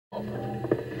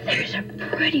There's a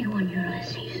pretty one,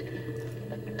 Ulysses.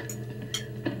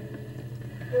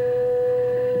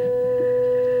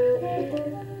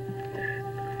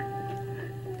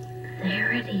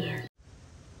 There it is.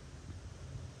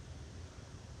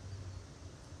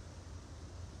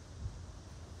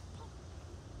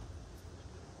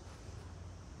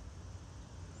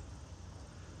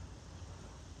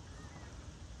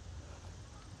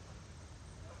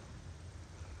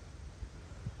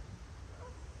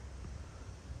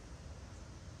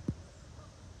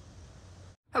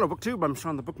 Hello BookTube, I'm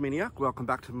Shawn the Book Maniac. Welcome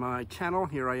back to my channel.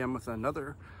 Here I am with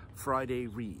another Friday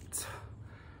Reads.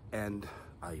 And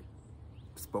I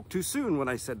spoke too soon when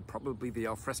I said probably the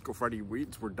alfresco Friday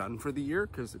Reads were done for the year,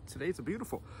 because today's a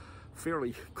beautiful,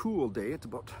 fairly cool day. It's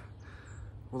about,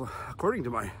 well, according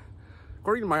to my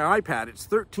iPad, it's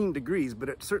 13 degrees, but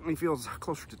it certainly feels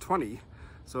closer to 20.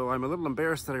 So I'm a little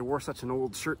embarrassed that I wore such an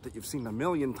old shirt that you've seen a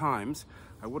million times.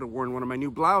 I would have worn one of my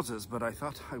new blouses, but I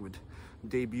thought I would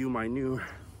debut my new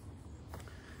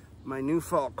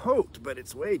fall coat, but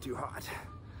it's way too hot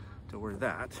to wear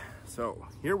that. So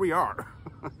here we are.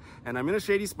 And I'm in a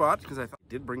shady spot because I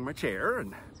did bring my chair,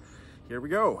 and here we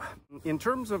go. In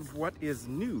terms of what is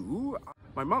new,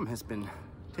 my mom has been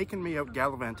taking me out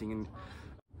gallivanting and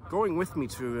going with me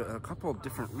to a couple of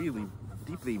different really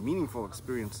deeply meaningful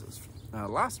experiences.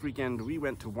 Last weekend we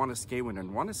went to Wanuskewin,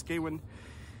 and Wanuskewin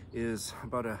is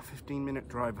about a 15-minute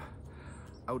drive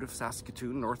out of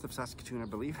Saskatoon, north of Saskatoon, I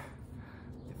believe.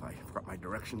 If I've got my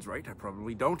directions right, I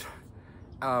probably don't.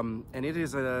 And it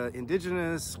is an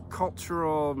Indigenous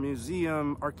cultural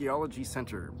museum archaeology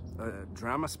center,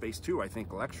 drama space too, I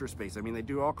think, lecture space. I mean, they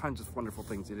do all kinds of wonderful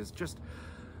things. It is just,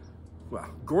 well,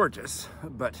 gorgeous,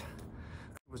 but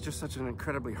it was just such an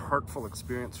incredibly heartful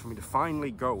experience for me to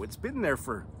finally go. It's been there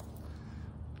for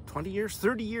 20 years,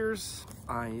 30 years.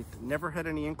 I never had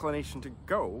any inclination to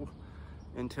go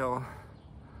until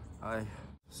I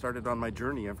started on my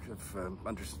journey of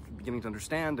beginning to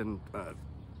understand and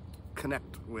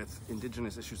connect with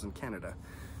Indigenous issues in Canada.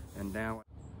 And now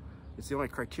it's the only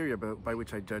criteria by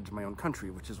which I judge my own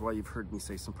country, which is why you've heard me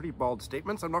say some pretty bald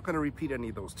statements. I'm not going to repeat any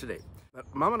of those today.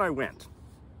 But Mom and I went.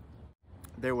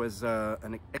 There was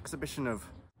an exhibition of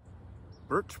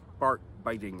birch bark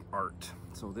biting art.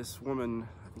 So this woman,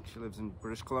 I think she lives in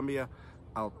British Columbia.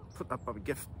 I'll put up a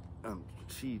GIF.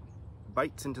 She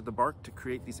bites into the bark to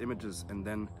create these images, and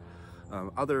then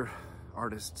other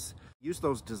artists use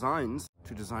those designs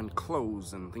to design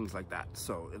clothes and things like that.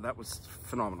 So that was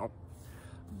phenomenal.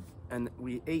 And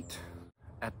we ate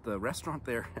at the restaurant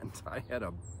there, and I had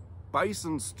a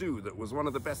bison stew that was one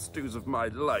of the best stews of my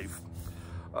life.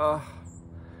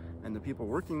 And the people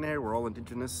working there were all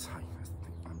Indigenous,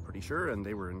 I'm pretty sure, and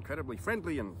they were incredibly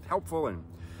friendly and helpful. And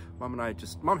Mom and I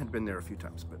Mom had been there a few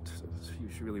times, but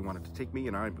she really wanted to take me,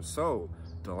 and I was so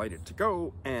delighted to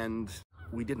go. And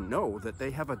we didn't know that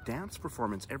they have a dance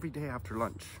performance every day after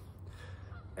lunch.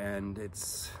 And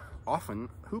it's often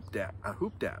a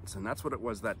hoop dance, and that's what it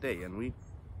was that day. And we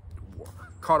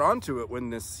caught on to it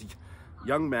when this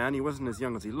young man, he wasn't as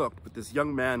young as he looked, but this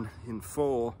young man in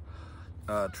full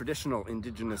traditional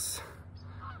Indigenous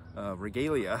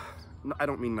regalia, I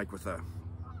don't mean like with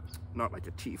not like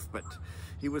a chief, but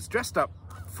he was dressed up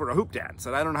for a hoop dance,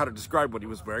 and I don't know how to describe what he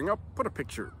was wearing. I'll put a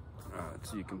picture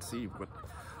so you can see what.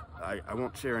 I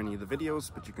won't share any of the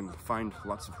videos, but you can find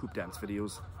lots of hoop dance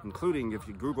videos, including if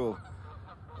you Google,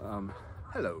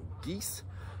 hello geese,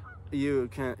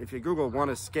 if you Google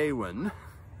Wanuskewin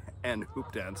and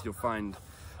hoop dance, you'll find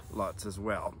lots as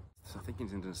well. So I think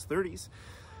he's in his 30s,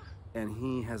 and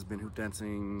he has been hoop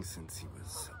dancing since he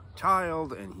was a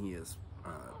child, and he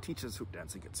teaches hoop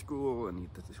dancing at school, and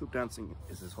hoop dancing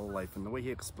is his whole life. And the way he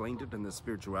explained it and the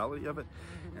spirituality of it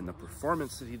and the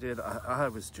performance that he did, I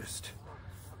was just,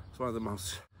 it's one of the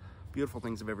most beautiful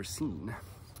things I've ever seen.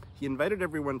 He invited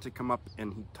everyone to come up,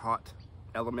 and he taught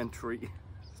elementary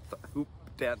hoop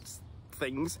dance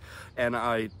things, and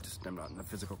I'm not in a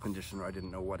physical condition where I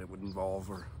didn't know what it would involve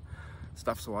or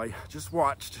stuff, so I just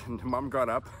watched, and Mom got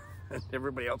up, and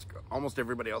almost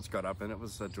everybody else got up, and it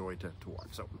was a joy to watch.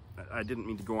 So I didn't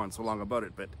mean to go on so long about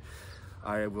it, but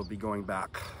I will be going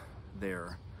back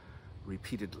there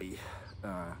repeatedly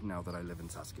now that I live in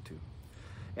Saskatoon.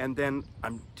 And then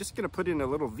I'm just going to put in a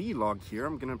little vlog here.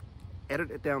 I'm going to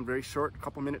edit it down very short, a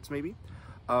couple minutes maybe,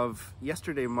 of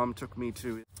yesterday. Mom took me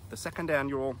to the second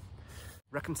annual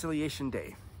Reconciliation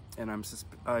Day, and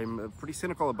I'm pretty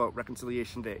cynical about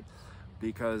Reconciliation Day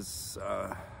because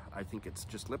I think it's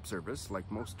just lip service, like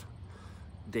most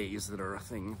days that are a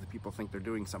thing that people think they're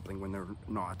doing something when they're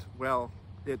not. Well,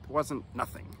 it wasn't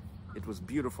nothing. It was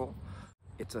beautiful.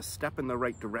 It's a step in the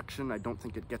right direction. I don't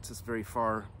think it gets us very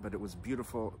far, but it was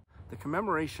beautiful. The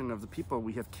commemoration of the people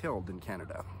we have killed in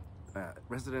Canada.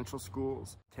 Residential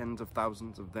schools, tens of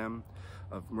thousands of them,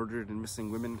 of murdered and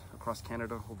missing women across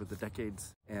Canada over the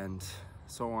decades, and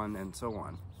so on and so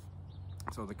on.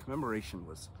 So the commemoration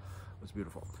was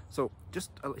beautiful. So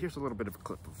just here's a little bit of a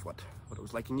clip of what it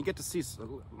was like, and you get to see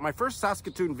my first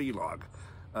Saskatoon vlog.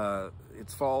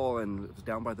 It's fall and it was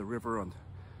down by the river, and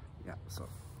yeah, so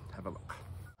have a look.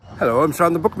 Hello, I'm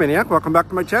Shawn the Book Maniac. Welcome back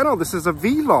to my channel. This is a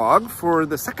vlog for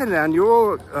the second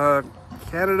annual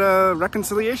Canada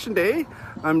Reconciliation Day.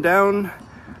 I'm down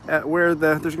at where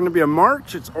there's going to be a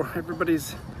march.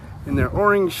 Everybody's in their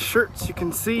orange shirts, you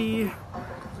can see,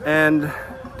 and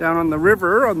down on the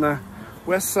river on the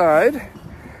west side.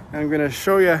 I'm going to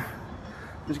show you.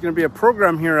 There's going to be a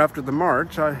program here after the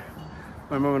march. My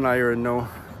mom and I are in no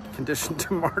condition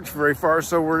to march very far,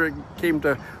 so we came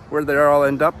to where they all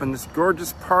end up in this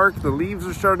gorgeous park. The leaves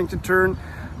are starting to turn.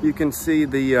 You can see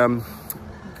the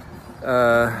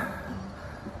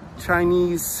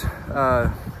Chinese,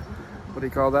 what do you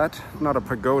call that? Not a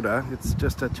pagoda, it's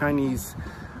just a Chinese,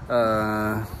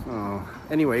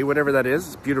 anyway, whatever that is.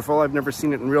 It's beautiful. I've never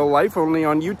seen it in real life, only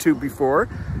on YouTube before.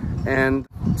 And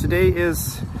today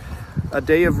is a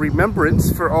day of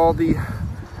remembrance for all the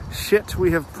shit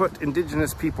we have put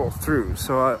Indigenous people through.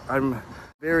 So I'm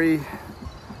very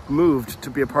moved to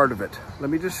be a part of it. Let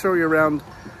me just show you around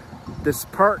this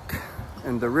park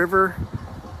and the river.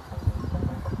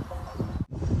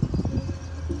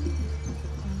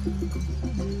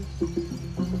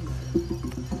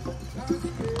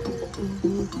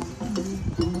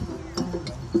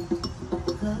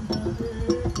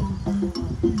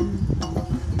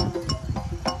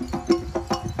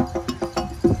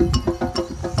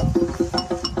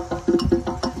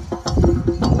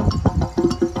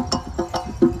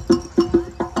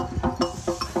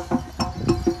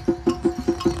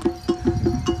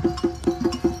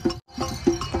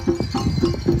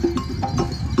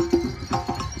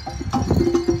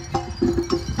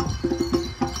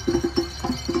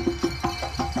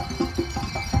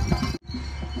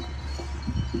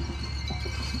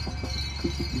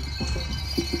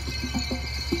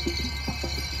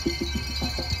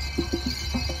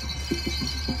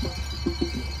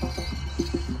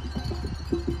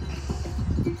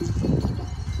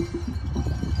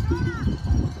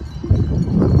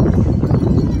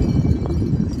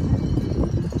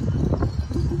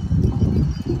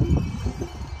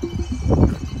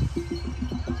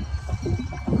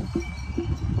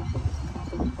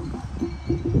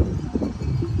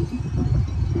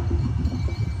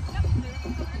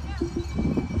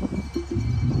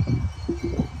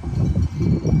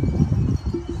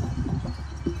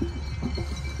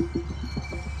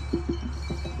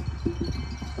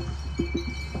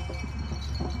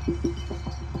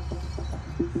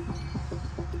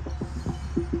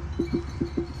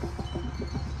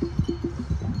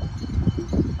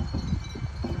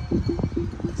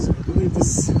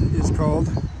 This is called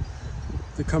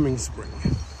the Coming Spring.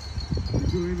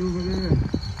 Right over there.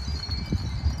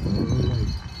 Alright.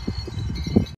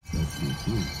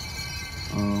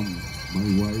 My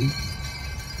wife.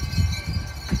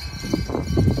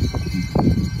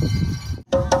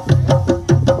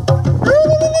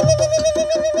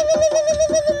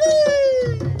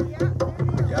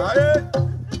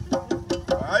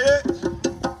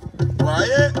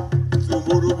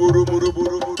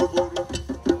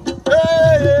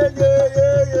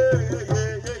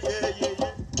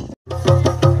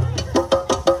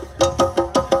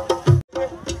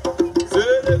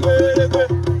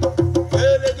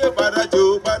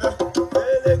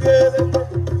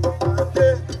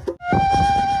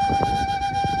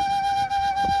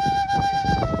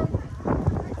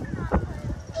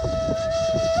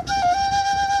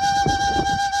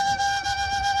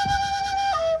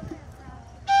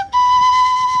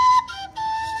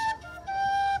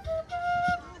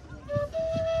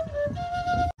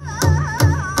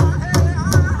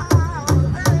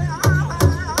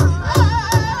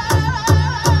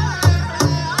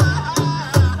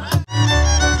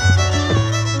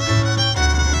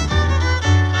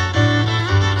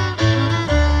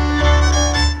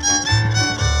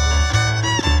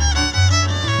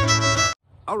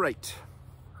 Alright,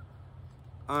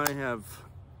 I have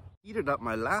heated up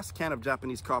my last can of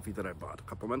Japanese coffee that I bought a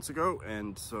couple months ago,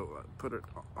 and so I put it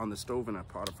on the stove in a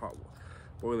pot of hot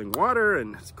boiling water,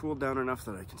 and it's cooled down enough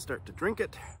that I can start to drink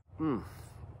it.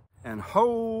 And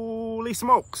holy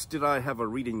smokes, did I have a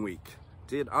reading week.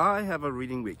 Did I have a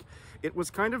reading week. It was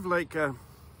kind of like a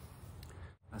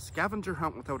scavenger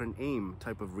hunt without an aim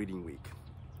type of reading week.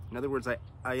 In other words,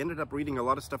 I ended up reading a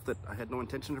lot of stuff that I had no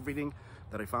intention of reading,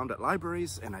 that I found at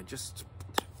libraries, and I just,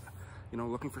 you know,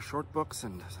 looking for short books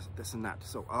and this and that.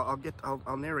 So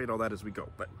I'll narrate all that as we go.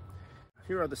 But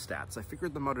here are the stats. I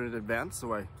figured them out in advance,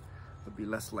 so I would be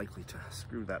less likely to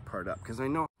screw that part up, because I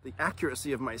know the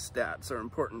accuracy of my stats are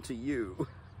important to you.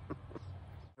 I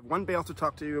have one Bale to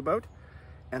talk to you about,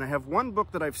 and I have one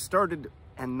book that I've started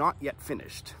and not yet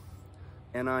finished.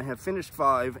 And I have finished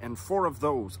 5, and 4 of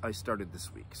those I started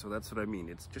this week. So that's what I mean.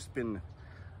 It's just been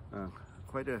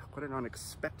quite an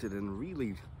unexpected and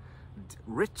really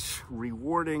rich,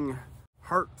 rewarding,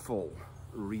 heartful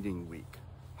reading week.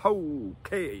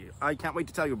 Okay, I can't wait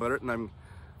to tell you about it, and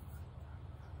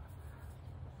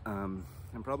I'm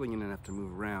probably gonna have to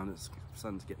move around. The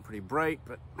sun's getting pretty bright,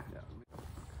 but yeah.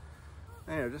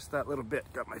 There, just that little bit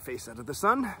got my face out of the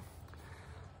sun.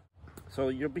 So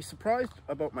you'll be surprised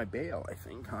about my bail, I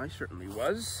think. I certainly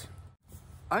was.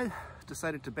 I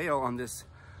decided to bail on this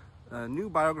new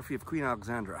biography of Queen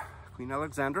Alexandra. Queen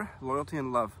Alexandra, Loyalty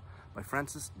and Love by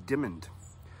Frances Dimond.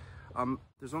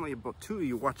 There's only about 2 of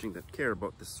you watching that care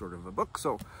about this sort of a book,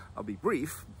 so I'll be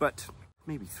brief, but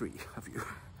maybe 3 of you.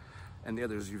 And the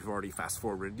others you've already fast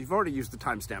forwarded. You've already used the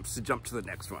timestamps to jump to the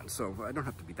next one, so I don't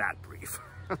have to be that brief.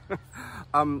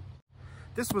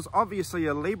 This was obviously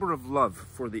a labor of love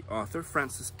for the author,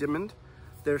 Frances Dimond.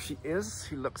 There she is.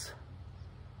 She looks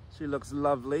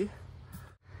lovely.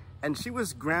 And she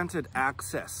was granted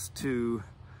access to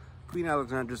Queen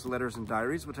Alexandra's letters and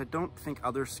diaries, which I don't think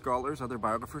other scholars, other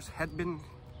biographers had been.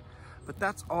 But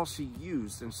that's all she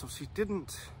used, and so she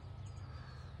didn't.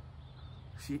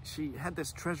 She had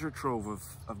this treasure trove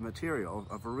of material,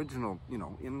 of original, you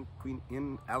know,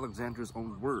 in Alexandra's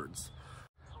own words.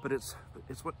 But it's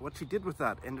what she did with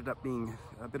that ended up being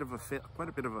quite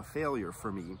a bit of a failure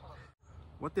for me.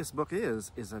 What this book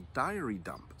is a diary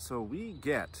dump. So we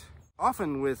get,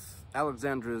 often with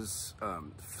Alexandra's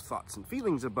thoughts and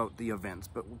feelings about the events,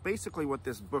 but basically what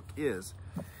this book is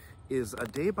a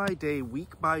day-by-day,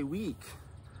 week-by-week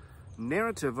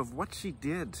narrative of what she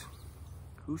did,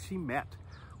 who she met,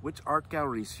 which art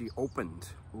galleries she opened,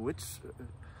 which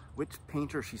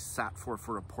painter she sat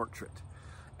for a portrait.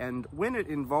 And when it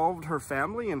involved her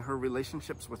family and her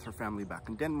relationships with her family back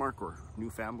in Denmark, or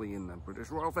new family in the British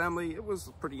royal family, it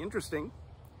was pretty interesting.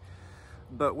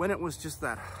 But when it was just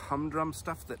that humdrum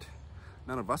stuff that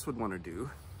none of us would want to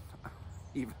do,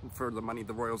 even for the money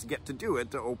the royals get to do it,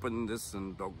 to open this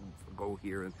and go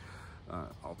here and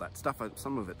all that stuff,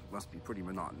 some of it must be pretty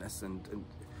monotonous. And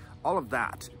all of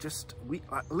that, just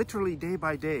literally day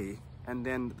by day. And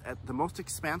then at the most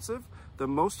expansive, the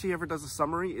most she ever does a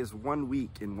summary is 1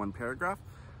 week in 1 paragraph.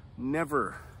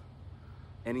 Never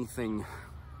anything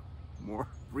more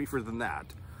briefer than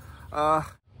that.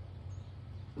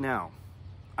 Now,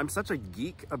 I'm such a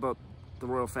geek about the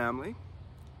royal family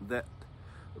that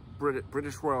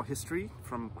British royal history,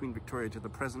 from Queen Victoria to the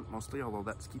present mostly, although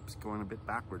that keeps going a bit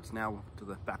backwards now,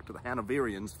 back to the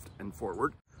Hanoverians and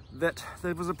forward, that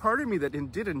there was a part of me that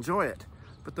did enjoy it.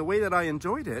 But the way that I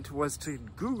enjoyed it was to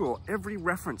Google every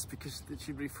reference, because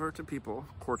she'd refer to people,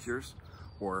 courtiers,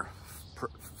 or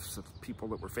people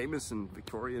that were famous in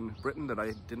Victorian Britain that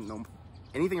I didn't know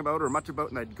anything about or much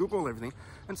about, and I'd Google everything.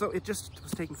 And so it just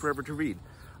was taking forever to read.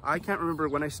 I can't remember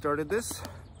when I started this.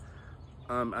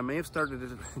 I may have started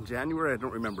it in January, I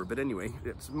don't remember. But anyway,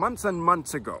 it's months and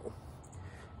months ago.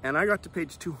 And I got to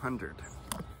page 200.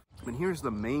 And here's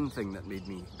the main thing that made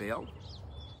me bail.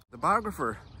 The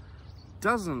biographer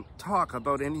doesn't talk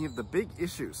about any of the big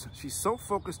issues. She's so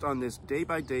focused on this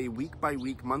day-by-day,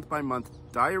 week-by-week, month-by-month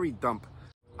diary dump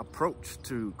approach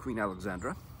to Queen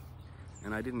Alexandra.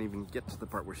 And I didn't even get to the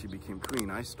part where she became queen.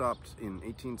 I stopped in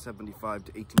 1875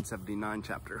 to 1879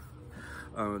 chapter.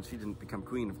 She didn't become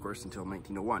queen, of course, until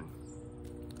 1901.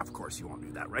 Of course you won't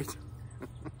do that, right?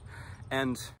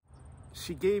 And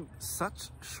she gave such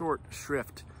short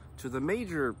shrift to the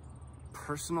major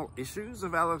personal issues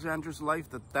of Alexandra's life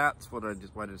that's what I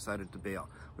decided to bail.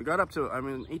 We got up to, I'm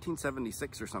in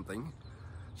 1876 or something.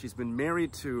 She's been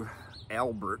married to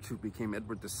Albert, who became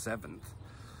Edward VII,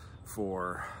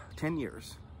 for 10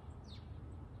 years.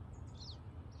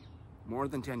 More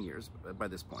than 10 years by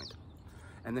this point.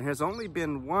 And there has only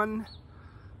been one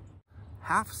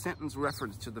half-sentence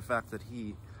reference to the fact that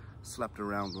he slept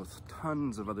around with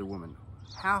tons of other women.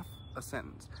 Half a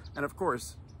sentence. And of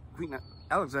course, Queen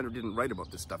Alexandra didn't write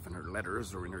about this stuff in her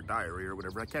letters or in her diary or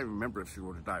whatever. I can't remember if she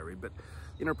wrote a diary, but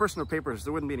in her personal papers,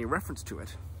 there wouldn't be any reference to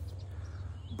it.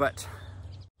 But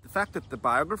the fact that the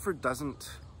biographer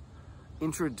doesn't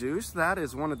introduce that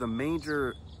as one of the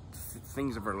major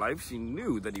things of her life, she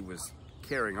knew that he was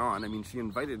carrying on. I mean, she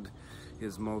invited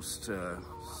his most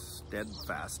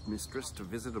steadfast mistress to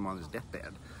visit him on his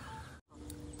deathbed.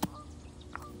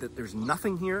 That there's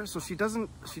nothing here, so she doesn't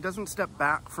step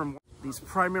back from these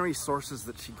primary sources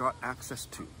that she got access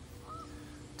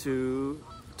to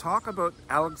talk about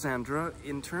Alexandra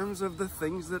in terms of the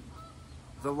things that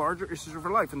the larger issues of her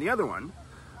life. And the other one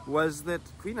was that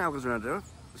Queen Alexandra,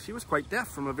 she was quite deaf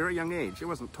from a very young age. She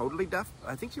wasn't totally deaf.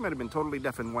 I think she might have been totally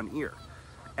deaf in one ear.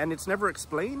 And it's never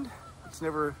explained, it's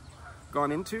never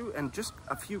gone into, and just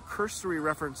a few cursory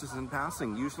references in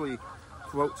passing, usually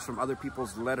quotes from other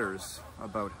people's letters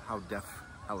about how deaf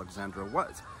Alexandra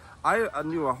was. I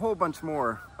knew a whole bunch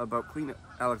more about Queen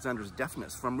Alexandra's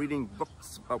deafness from reading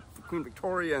books about Queen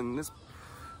Victoria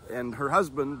and her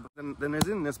husband than is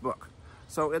in this book.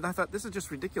 So I thought, this is just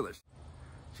ridiculous.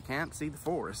 She can't see the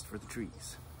forest for the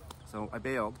trees. So I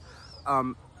bailed.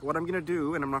 What I'm gonna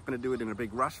do, and I'm not gonna do it in a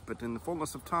big rush, but in the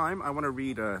fullness of time, I wanna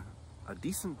read a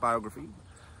decent biography.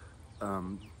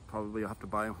 Probably I'll have to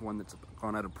buy one that's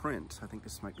gone out of print. I think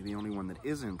this might be the only one that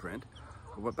is in print.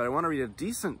 But I wanna read a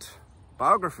decent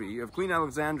biography of Queen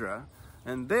Alexandra,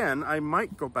 and then I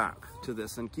might go back to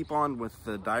this and keep on with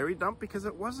the diary dump, because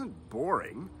it wasn't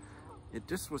boring. It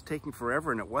just was taking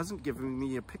forever, and it wasn't giving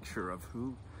me a picture of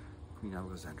who Queen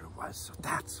Alexandra was. So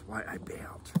that's why I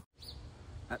bailed.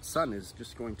 That sun is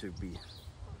just going to be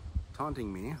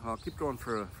taunting me. I'll keep going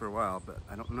for a while, but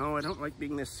I don't know. I don't like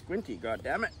being this squinty, god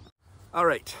damn it. All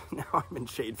right, now I'm in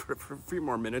shade for a few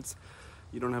more minutes.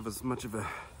 You don't have as much of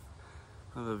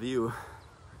a view.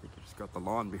 I think I just got the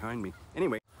lawn behind me.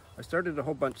 Anyway, I started a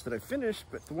whole bunch that I finished,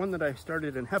 but the one that I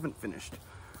started and haven't finished,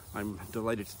 I'm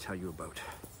delighted to tell you about.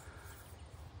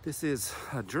 This is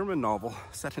a German novel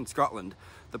set in Scotland,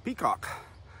 The Peacock,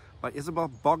 by Isabel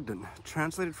Bogdan,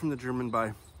 translated from the German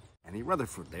by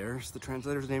Rutherford. There's the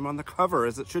translator's name on the cover,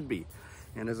 as it should be.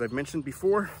 And as I've mentioned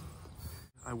before,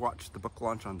 I watched the book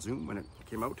launch on Zoom when it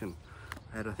came out, and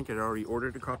I think I'd already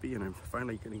ordered a copy, and I'm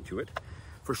finally getting to it.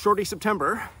 For Shorty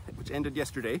September, which ended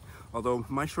yesterday, although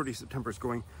my Shorty September is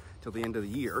going till the end of the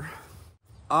year.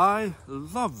 I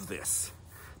love this.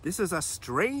 This is a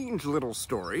strange little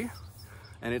story,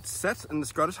 and it's set in the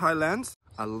Scottish Highlands.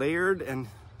 A laird and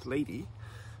lady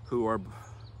who are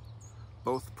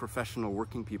both professional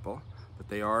working people, but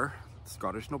they are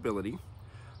Scottish nobility.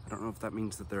 I don't know if that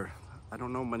means that I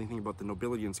don't know anything about the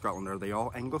nobility in Scotland. Are they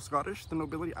all Anglo-Scottish, the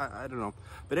nobility? I don't know.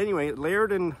 But anyway,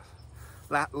 laird and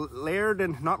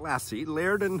not lassie,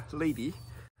 laird and lady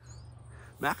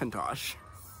Macintosh.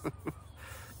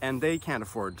 And they can't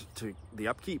afford the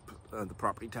upkeep, the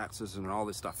property taxes and all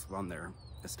this stuff on their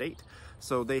estate.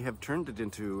 So they have turned it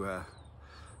into,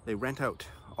 they rent out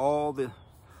all the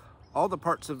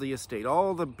parts of the estate,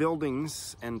 all the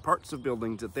buildings and parts of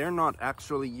buildings that they're not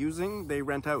actually using, they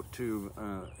rent out to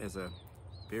as a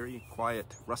very quiet,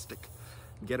 rustic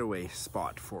getaway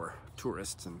spot for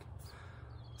tourists and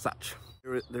such.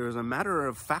 There is a matter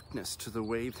of factness to the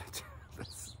way that the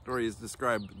story is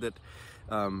described that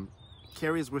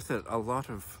carries with it a lot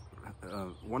of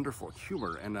wonderful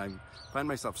humor, and I find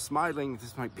myself smiling.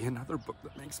 This might be another book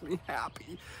that makes me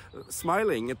happy,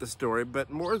 smiling at the story,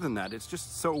 but more than that, it's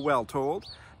just so well told.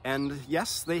 And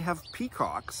yes, they have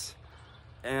peacocks,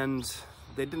 and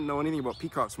they didn't know anything about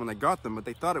peacocks when they got them, but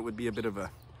they thought it would be a bit of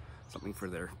something for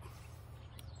their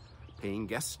paying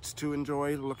guests to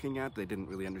enjoy looking at. They didn't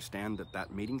really understand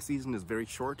that mating season is very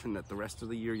short, and that the rest of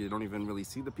the year you don't even really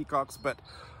see the peacocks. But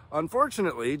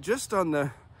unfortunately, just on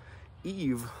the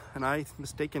eve, and I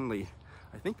mistakenly,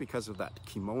 I think because of that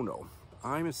kimono,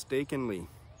 I mistakenly,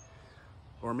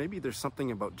 or maybe there's something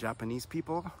about Japanese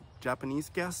people, Japanese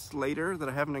guests later that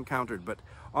I haven't encountered, but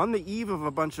on the eve of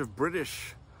a bunch of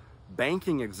British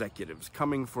banking executives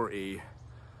coming for a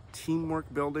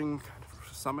teamwork building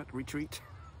summit retreat,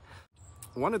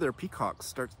 one of their peacocks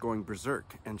starts going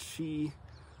berserk, and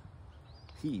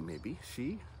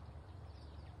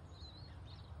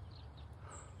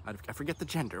I forget the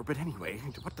gender, but anyway,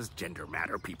 what does gender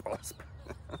matter, people?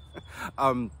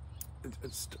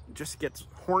 It just gets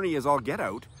horny as all get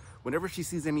out whenever she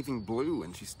sees anything blue,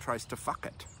 and she tries to fuck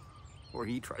it, or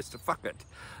he tries to fuck it.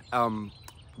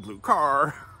 Blue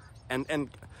car, and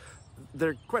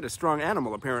they're quite a strong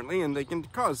animal apparently, and they can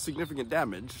cause significant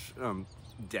damage,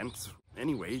 dents.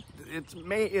 Anyway, it's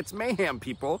mayhem,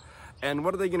 people, and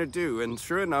what are they gonna do? And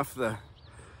sure enough, the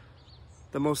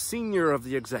most senior of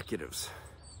the executives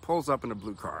pulls up in a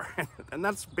blue car. And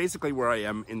that's basically where I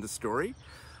am in the story.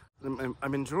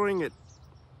 I'm enjoying it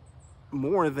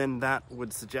more than that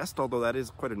would suggest, although that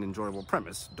is quite an enjoyable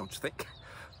premise, don't you think?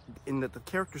 In that the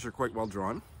characters are quite well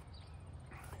drawn.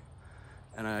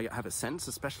 And I have a sense,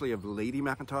 especially of Lady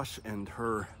Macintosh and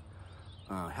her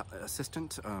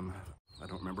assistant, I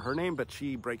don't remember her name, but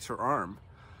she breaks her arm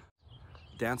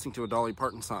dancing to a Dolly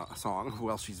Parton song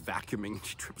while she's vacuuming, and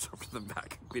she trips over the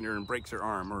vacuum cleaner and breaks her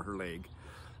arm or her leg.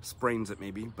 Sprains it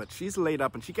maybe, but she's laid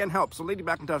up and she can't help. So Lady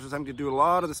Mackintosh is having to do a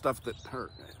lot of the stuff that her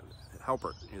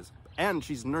helper is. And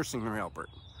she's nursing her helper.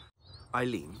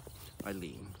 Eileen,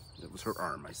 it was her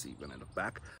arm I see when I look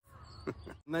back.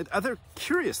 And the other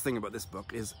curious thing about this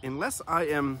book is, unless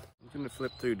I'm going to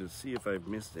flip through to see if I've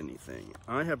missed anything.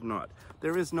 I have not.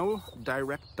 There is no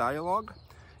direct dialogue.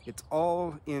 It's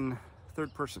all in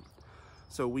third person.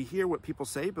 So we hear what people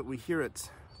say, but we hear it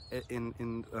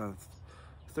in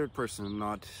third person,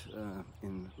 not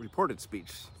in reported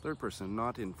speech. Third person,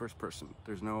 not in first person.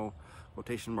 There's no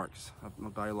quotation marks, no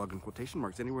dialogue and quotation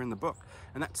marks anywhere in the book.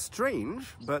 And that's strange,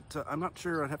 but I'm not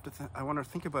sure. I want to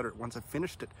think about it once I've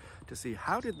finished it to see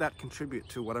how did that contribute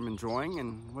to what I'm enjoying,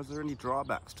 and was there any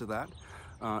drawbacks to that?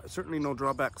 Certainly no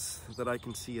drawbacks that I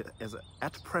can see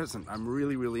at present. I'm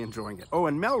really, really enjoying it. Oh,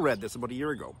 and Mel read this about a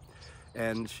year ago,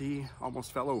 and she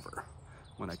almost fell over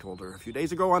when I told her a few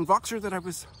days ago on Voxer that I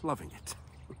was loving it.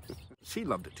 She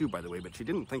loved it too, by the way, but she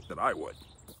didn't think that I would.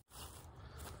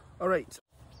 All right.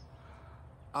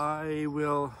 I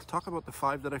will talk about the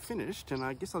 5 that I finished, and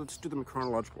I guess I'll just do them in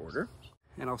chronological order.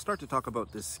 And I'll start to talk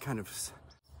about this kind of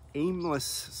aimless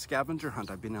scavenger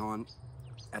hunt I've been on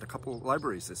at a couple of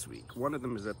libraries this week. One of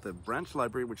them is at the Branch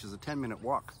Library, which is a 10-minute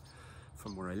walk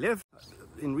from where I live.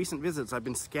 In recent visits, I've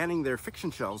been scanning their fiction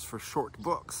shelves for short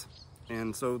books.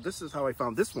 And so this is how I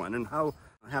found this one, and how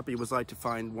happy was I to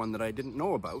find one that I didn't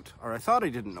know about, or I thought I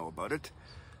didn't know about it.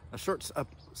 A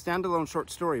standalone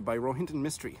short story by Rohinton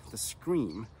Mistry, The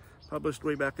Scream, published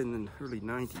way back in the early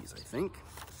 90s, I think.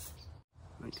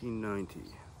 1990.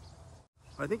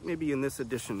 I think maybe in this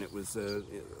edition it was a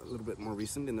little bit more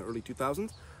recent, in the early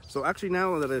 2000s. So actually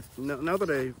now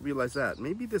that I realize that,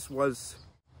 maybe this was...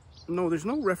 No, there's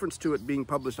no reference to it being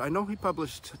published. I know he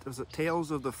published, was it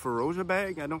Tales of the Feroja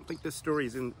Bag? I don't think this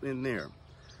story's in there.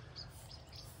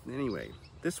 Anyway,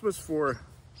 this was for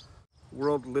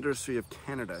World Literacy of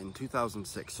Canada in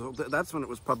 2006. So that's when it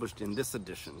was published in this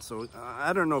edition. So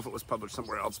I don't know if it was published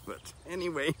somewhere else, but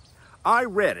anyway, I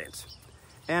read it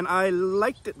and I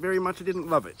liked it very much. I didn't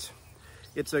love it.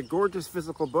 It's a gorgeous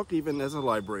physical book, even as a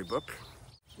library book.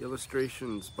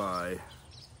 Illustrations by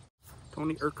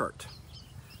Tony Urquhart,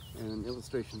 and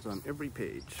illustrations on every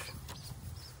page.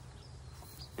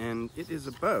 And it is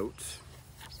about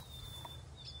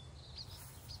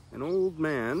an old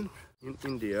man in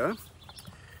India,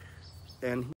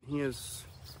 and he is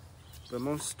the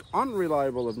most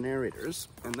unreliable of narrators,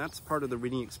 and that's part of the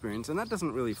reading experience, and that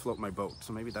doesn't really float my boat,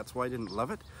 so maybe that's why I didn't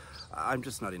love it. I'm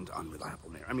just not into unreliable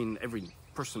narrators. I mean, every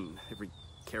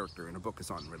character in a book is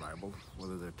unreliable,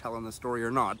 whether they're telling the story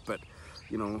or not, but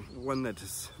you know, one that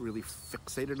is really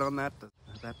fixated on that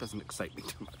doesn't excite me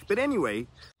too much. But anyway,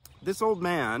 this old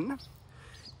man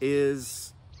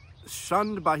is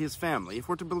shunned by his family. If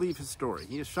we're to believe his story,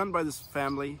 he is shunned by this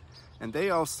family, and they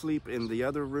all sleep in the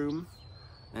other room,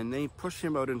 and they push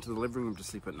him out into the living room to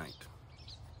sleep at night.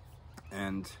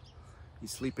 And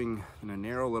he's sleeping in a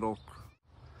narrow little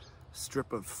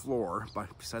strip of floor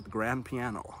beside the grand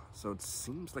piano. So it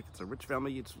seems like it's a rich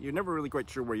family. You're never really quite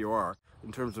sure where you are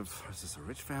in terms of, is this a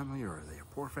rich family or are they a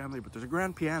poor family? But there's a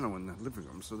grand piano in the living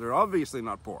room, so they're obviously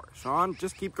not poor. Shawn,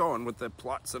 just keep going with the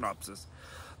plot synopsis.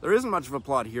 There isn't much of a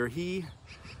plot here. He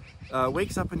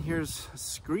wakes up and hears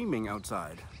screaming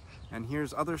outside and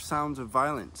hears other sounds of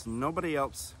violence. Nobody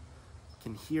else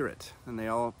can hear it. And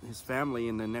his family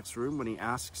in the next room, when he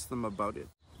asks them about it,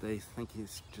 they think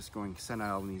he's just going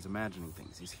senile and he's imagining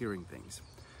things, he's hearing things.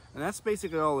 And that's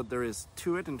basically all that there is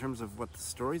to it in terms of what the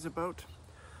story's about.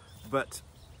 But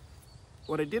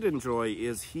what I did enjoy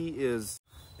is he is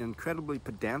incredibly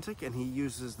pedantic, and he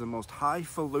uses the most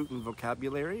highfalutin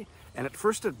vocabulary. And at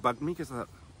first it bugged me because I thought,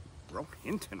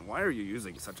 Rohinton, why are you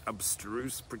using such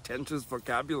abstruse, pretentious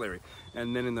vocabulary?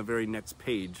 And then in the very next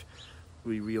page,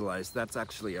 we realized that's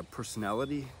actually a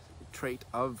personality trait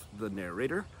of the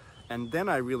narrator. And then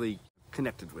I really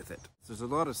connected with it. There's a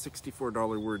lot of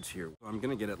 $64 words here. I'm going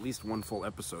to get at least one full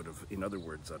episode of In Other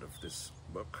Words out of this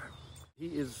book. He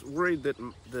is worried that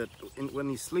when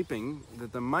he's sleeping,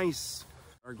 that the mice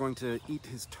are going to eat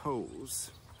his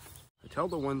toes. I tell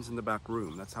the ones in the back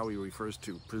room, that's how he refers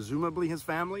to presumably his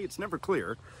family. It's never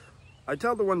clear. I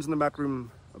tell the ones in the back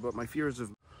room about my fears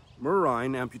of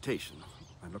murine amputation.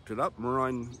 I looked it up.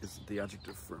 Murine is the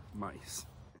adjective for mice.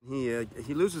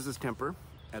 He loses his temper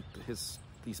at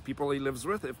these people he lives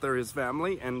with, if they're his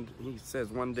family, and he says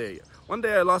one day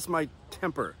I lost my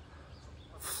temper.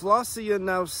 Flossie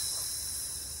now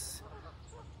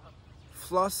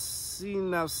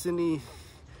sini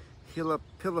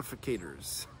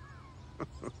Pillificators.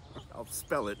 I'll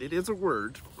spell it. It is a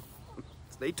word.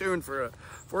 Stay tuned for a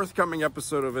forthcoming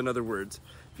episode of In Other Words.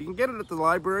 If you can get it at the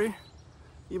library,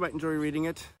 you might enjoy reading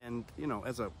it. And, you know,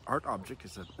 as an art object,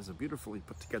 as a beautifully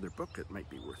put together book, it might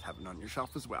be worth having on your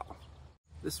shelf as well.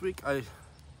 This week I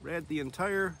read the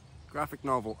entire graphic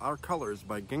novel Our Colors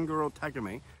by Gengoroh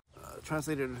Tagame,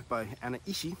 translated by Anna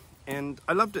Ishii, and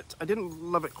I loved it. I didn't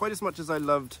love it quite as much as I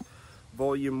loved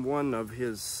volume 1 of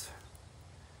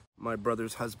My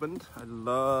Brother's Husband. I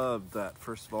loved that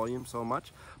first volume so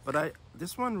much, but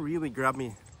this one really grabbed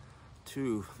me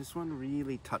too. This one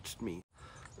really touched me.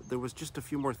 There was just a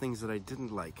few more things that I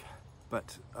didn't like,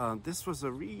 but this was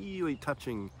a really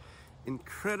touching,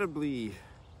 incredibly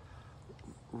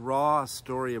raw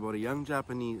story about a young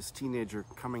Japanese teenager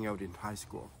coming out in high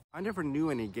school. I never knew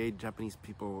any gay Japanese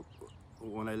people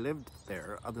when I lived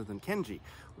there other than Kenji,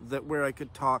 where I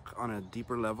could talk on a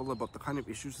deeper level about the kind of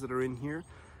issues that are in here.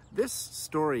 This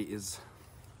story is,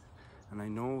 and I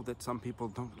know that some people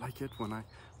don't like it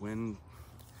when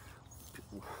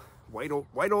white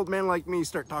old men like me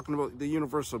start talking about the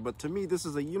universal, but to me this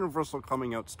is a universal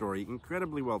coming out story,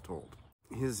 incredibly well told.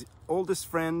 His oldest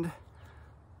friend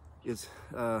is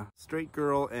a straight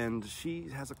girl, and she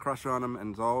has a crush on him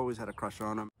and has always had a crush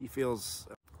on him. He feels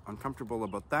uncomfortable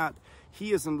about that.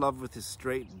 He is in love with his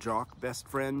straight jock best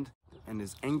friend and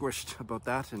is anguished about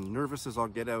that and nervous as all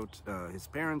get out. His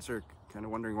parents are kind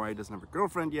of wondering why he doesn't have a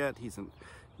girlfriend yet. He's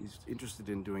interested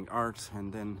in doing art,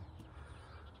 and then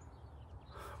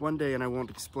one day, and I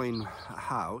won't explain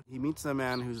how, he meets a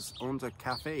man who owns a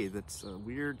cafe that's a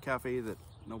weird cafe that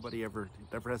nobody ever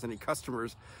has any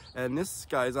customers, and this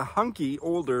guy is a hunky,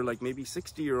 older, like maybe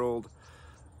 60-year-old,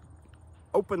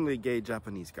 openly gay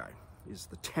Japanese guy. He's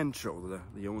the Tencho,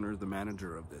 the owner, the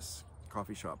manager of this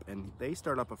coffee shop, and they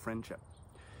start up a friendship,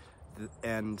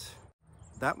 and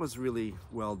that was really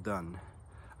well done.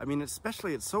 I mean,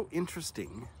 especially it's so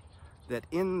interesting that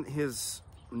in his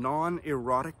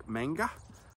non-erotic manga,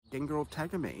 Gengoroh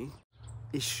Tagame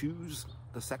eschews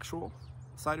the sexual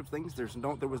side of things. There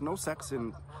was no sex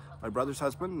in My Brother's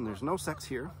Husband, and there's no sex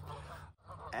here.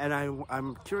 And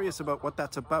I'm curious about what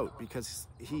that's about, because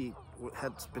he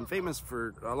had been famous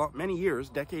for many years,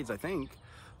 decades I think,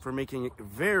 for making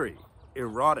very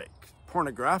erotic,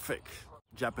 pornographic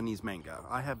Japanese manga.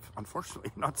 I have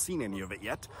unfortunately not seen any of it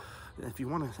yet. If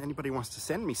anybody wants to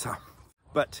send me some.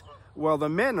 But while the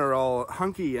men are all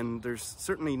hunky and there's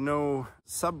certainly no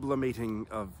sublimating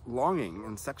of longing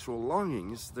and sexual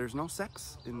longings, there's no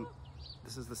sex in.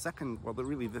 This is the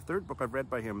third book I've read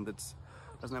by him that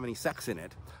doesn't have any sex in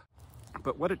it.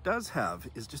 But what it does have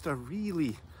is just a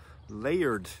really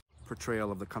layered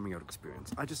portrayal of the coming out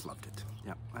experience. I just loved it.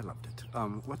 Yeah, I loved it.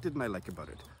 What didn't I like about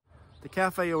it? The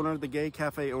cafe owner, the gay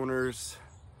cafe owner's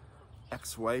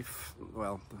ex-wife,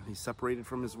 well, he's separated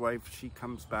from his wife. She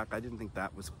comes back. I didn't think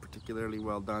that was particularly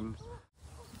well done.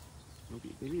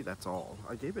 Maybe that's all.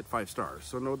 I gave it 5 stars.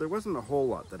 So no, there wasn't a whole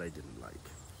lot that I didn't like.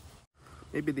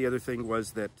 Maybe the other thing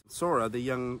was that Sora, the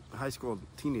young high school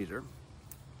teenager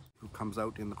who comes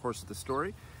out in the course of the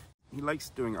story, he likes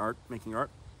doing art, making art,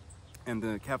 and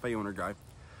the cafe owner guy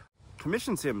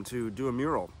commissions him to do a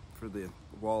mural for the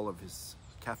wall of his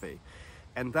cafe.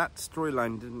 And that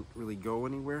storyline didn't really go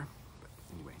anywhere. But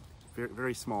anyway, very,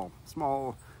 very small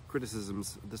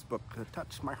criticisms. This book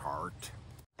touched my heart.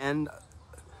 And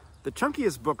the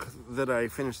chunkiest book that I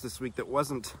finished this week that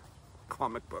wasn't a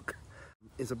comic book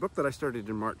is a book that I started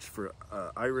in March for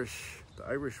the Irish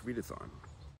Readathon.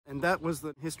 And that was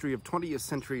the history of 20th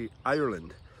century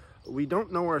Ireland. We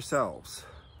Don't Know Ourselves,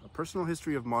 A Personal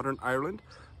History of Modern Ireland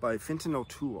by Fintan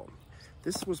O'Toole.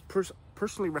 This was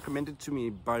personally recommended to me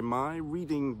by my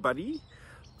reading buddy,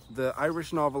 the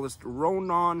Irish novelist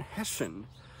Ronan Hession.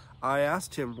 I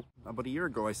asked him about a year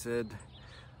ago, I said,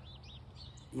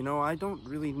 you know, I don't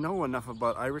really know enough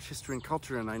about Irish history and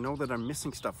culture, and I know that I'm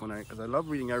missing stuff because I love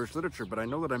reading Irish literature, but I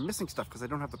know that I'm missing stuff because I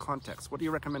don't have the context. What do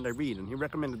you recommend I read? And he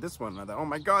recommended this one. And I thought, oh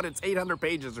my God, it's 800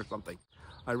 pages or something.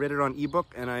 I read it on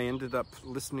ebook, and I ended up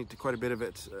listening to quite a bit of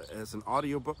it as an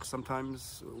audiobook,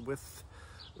 sometimes with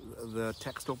the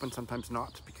text open, sometimes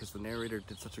not, because the narrator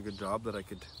did such a good job that I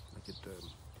could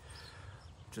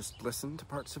just listen to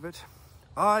parts of it.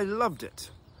 I loved it.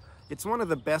 It's one of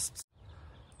the best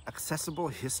accessible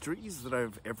histories that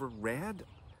I've ever read.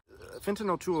 Fintan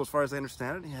O'Toole, as far as I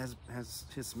understand it, has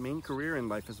his main career in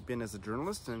life has been as a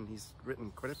journalist, and he's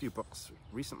written quite a few books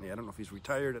recently. I don't know if he's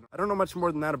retired. I don't know much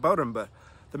more than that about him, but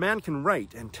the man can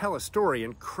write and tell a story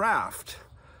and craft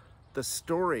the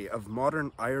story of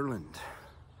modern Ireland.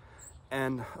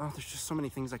 And there's just so many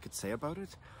things I could say about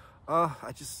it.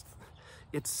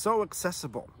 It's so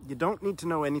accessible. You don't need to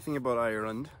know anything about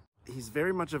Ireland. He's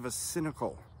very much of a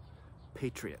cynical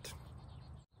patriot.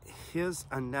 His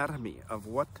anatomy of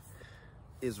what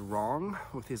is wrong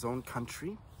with his own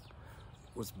country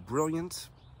was brilliant,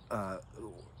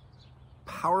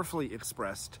 powerfully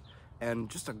expressed, and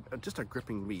just a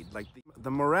gripping read. Like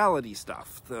the morality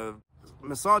stuff, the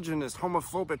misogynist,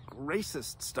 homophobic,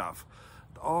 racist stuff,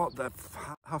 all that,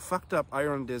 how fucked up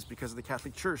Ireland is because of the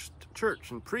Catholic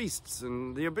Church and priests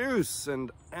and the abuse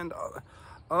and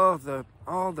all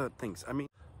the things. I mean,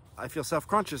 I feel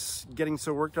self-conscious getting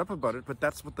so worked up about it, but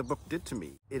that's what the book did to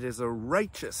me. It is a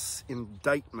righteous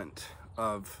indictment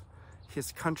of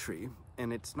his country,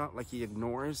 and it's not like he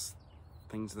ignores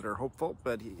things that are hopeful,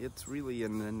 but it's really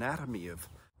an anatomy of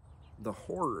the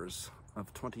horrors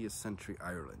of 20th century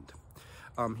Ireland.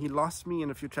 He lost me in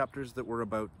a few chapters that were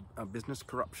about business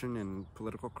corruption and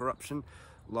political corruption.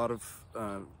 A lot of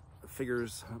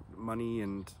figures, money,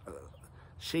 and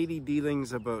shady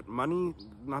dealings about money.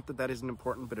 Not that that isn't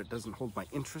important, but it doesn't hold my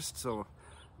interest. So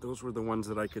those were the ones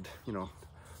that I could, you know,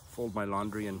 fold my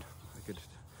laundry and I could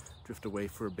drift away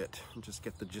for a bit and just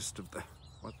get the gist of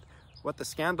what the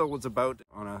scandal was about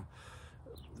on a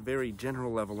very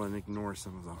general level and ignore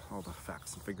some of all the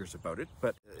facts and figures about it.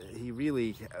 But he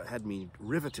really had me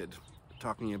riveted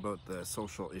talking about the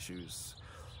social issues,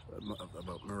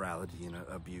 about morality and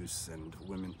abuse and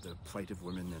women, the plight of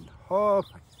women, and oh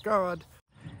my God.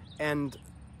 And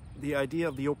the idea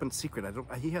of the open secret,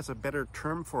 he has a better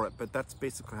term for it, but that's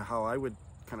basically how I would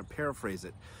kind of paraphrase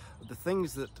it. The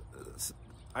things that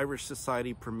Irish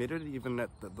society permitted, even at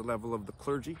the level of the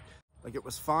clergy, like it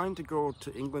was fine to go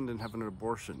to England and have an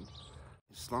abortion,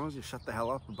 as long as you shut the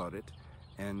hell up about it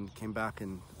and came back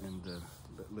and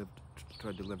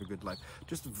tried to live a good life.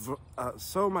 Just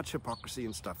so much hypocrisy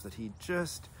and stuff that he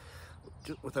just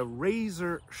with a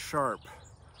razor sharp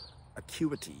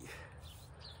acuity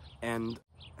and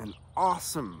an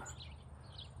awesome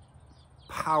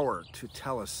power to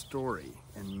tell a story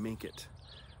and make it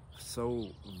so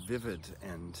vivid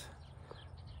and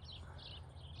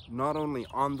not only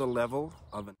on the level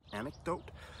of an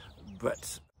anecdote,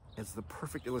 but as the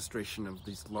perfect illustration of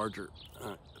these larger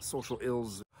social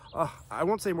ills. I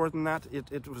won't say more than that.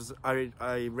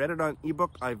 I read it on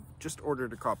ebook. I've just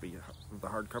ordered a copy of the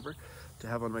hardcover to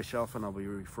have on my shelf, and I'll be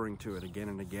referring to it again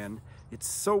and again. It's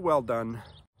so well done.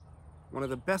 One of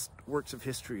the best works of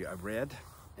history I've read,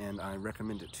 and I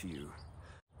recommend it to you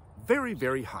very,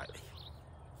 very highly.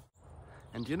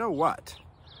 And you know what?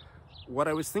 What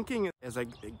I was thinking as I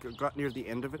got near the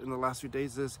end of it in the last few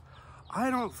days is, I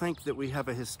don't think that we have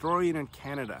a historian in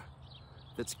Canada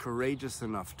that's courageous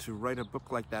enough to write a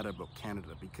book like that about Canada,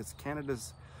 because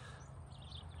Canada's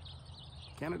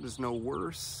no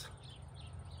worse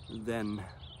than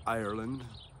Ireland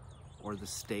or the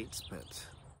States, but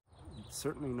it's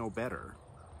certainly no better.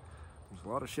 There's a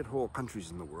lot of shithole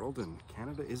countries in the world, and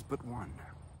Canada is but one.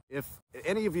 If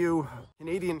any of you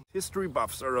Canadian history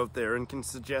buffs are out there and can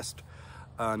suggest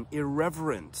an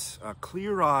irreverent,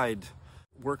 clear-eyed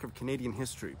work of Canadian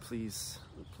history, please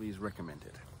recommend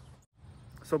it.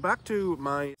 So back to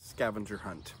my scavenger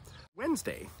hunt.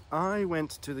 Wednesday, I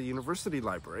went to the university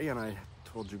library, and I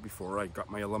told you before I got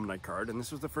my alumni card, and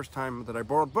this was the first time that I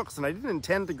borrowed books, and I didn't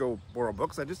intend to go borrow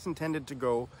books. I just intended to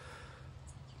go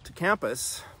to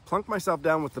campus, plunk myself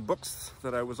down with the books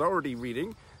that I was already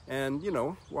reading, and, you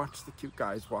know, watch the cute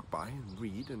guys walk by and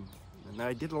read, and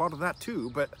I did a lot of that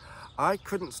too, but I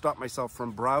couldn't stop myself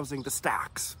from browsing the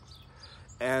stacks.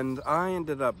 And I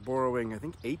ended up borrowing, I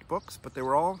think, 8 books, but they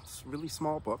were all really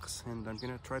small books, and I'm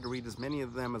going to try to read as many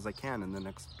of them as I can in the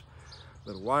next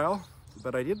little while.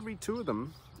 But I did read 2 of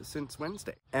them since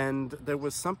Wednesday. And there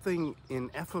was something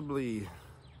ineffably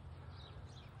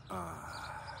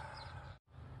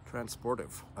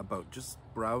transportive about just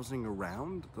browsing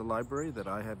around the library that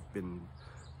I had been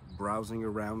browsing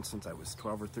around since I was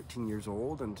 12 or 13 years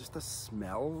old, and just the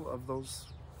smell of those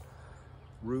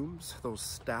rooms, those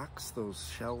stacks,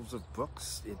 those shelves of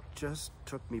books, it just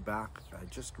took me back. I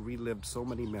just relived so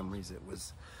many memories. It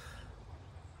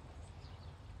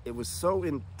was so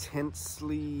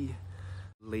intensely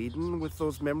laden with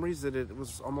those memories that it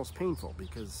was almost painful,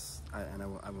 because I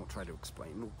won't try to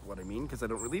explain what I mean, because I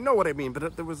don't really know what I mean,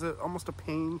 but there was almost a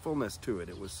painfulness to it.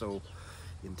 It was so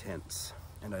intense,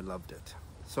 and I loved it.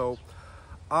 So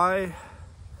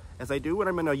as I do when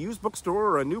I'm in a used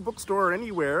bookstore or a new bookstore or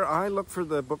anywhere, I look for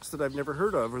the books that I've never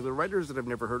heard of or the writers that I've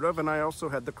never heard of, and I also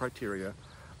had the criteria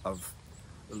of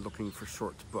looking for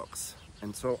short books.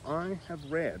 And so I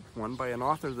have read one by an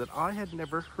author that I had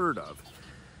never heard of,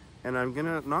 and I'm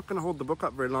not gonna hold the book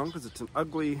up very long because it's an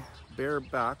ugly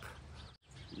bareback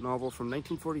novel from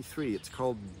 1943. It's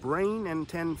called Brain and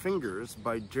 10 Fingers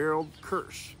by Gerald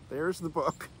Kersh. There's the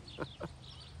book.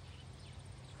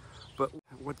 But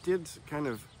what did kind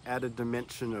of add a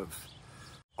dimension of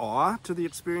awe to the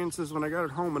experiences when I got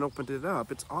it home and opened it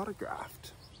up, it's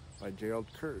autographed by Gerald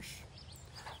Kersh.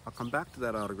 I'll come back to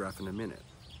that autograph in a minute.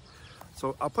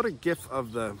 So I'll put a GIF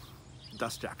of the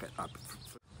dust jacket up.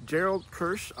 Gerald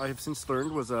Kersh, I have since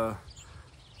learned, was a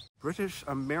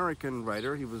British-American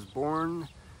writer. He was born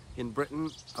in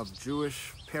Britain of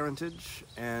Jewish parentage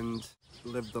and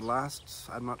lived the last,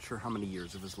 I'm not sure how many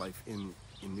years of his life in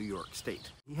New York State.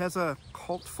 He has a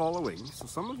cult following, so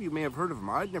some of you may have heard of him.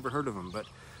 I'd never heard of him, but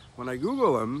when I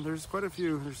Google him, there's quite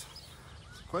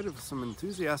some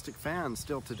enthusiastic fans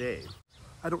still today.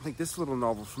 I don't think this little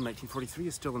novel from 1943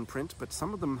 is still in print, but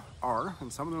some of them are,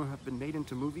 and some of them have been made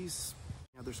into movies.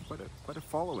 Yeah, there's quite a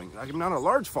following. I'm not a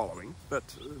large following, but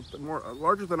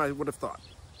larger than I would have thought.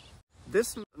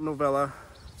 This novella,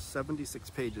 76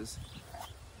 pages.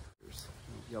 There's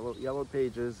yellow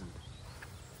pages and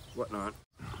whatnot.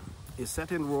 Is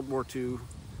set in World War II.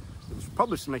 It was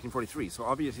published in 1943, so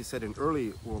obviously set in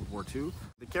early World War II.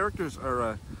 The characters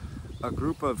are a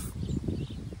group of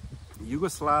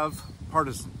Yugoslav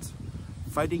partisans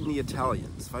fighting the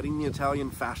Italians, fighting the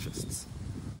Italian fascists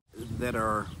that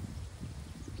are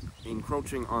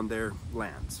encroaching on their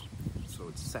lands. So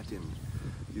it's set in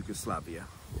Yugoslavia,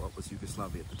 what was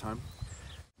Yugoslavia at the time.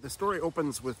 The story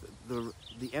opens with the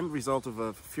end result of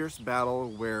a fierce battle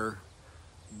where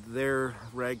their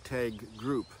ragtag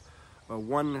group,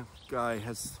 one guy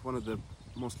has one of the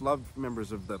most loved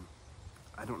members of the,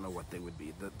 I don't know what they would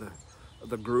be, the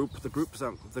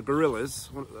guerrillas,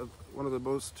 one of the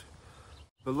most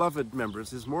beloved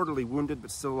members, is mortally wounded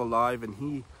but still alive, and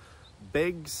he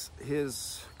begs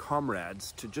his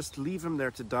comrades to just leave him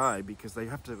there to die because they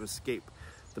have to escape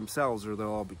themselves or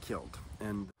they'll all be killed.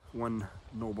 And one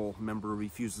noble member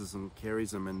refuses and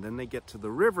carries him, and then they get to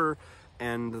the river,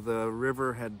 and the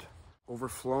river had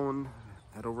overflown,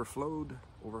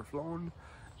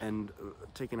 and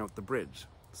taken out the bridge.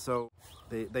 So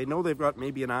they know they've got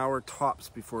maybe an hour tops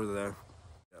before the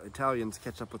Italians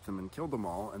catch up with them and kill them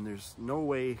all, and there's no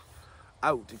way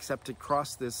out except to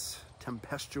cross this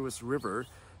tempestuous river,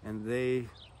 and they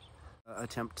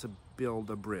attempt to build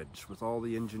a bridge with all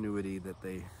the ingenuity that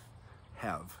they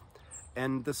have.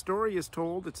 And the story is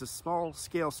told, it's a small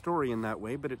scale story in that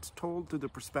way, but it's told through the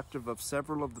perspective of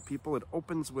several of the people. It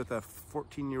opens with a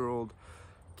 14-year-old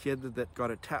kid that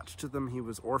got attached to them. He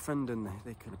was orphaned and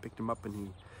they kind of picked him up,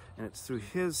 and it's through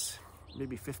his,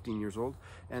 maybe 15 years old,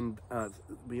 and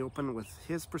we open with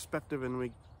his perspective and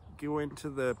we go into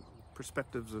the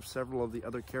perspectives of several of the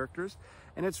other characters,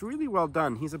 and it's really well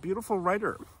done. He's a beautiful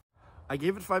writer. I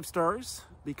gave it 5 stars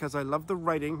because I loved the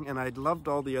writing, and I loved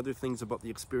all the other things about the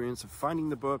experience of finding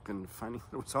the book and finding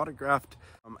that it was autographed.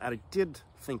 And I did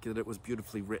think that it was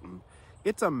beautifully written.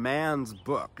 It's a man's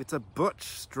book. It's a butch,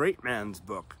 straight man's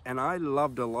book, and I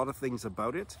loved a lot of things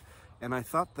about it. And I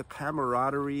thought the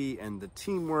camaraderie and the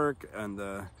teamwork and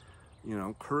the,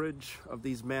 courage of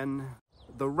these men.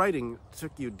 The writing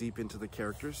took you deep into the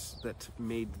characters that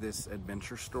made this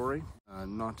adventure story,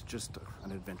 not just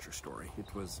an adventure story.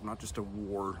 It was not just a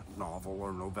war novel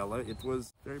or novella. It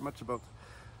was very much about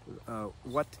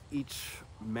what each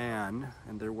man,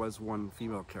 and there was one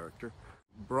female character,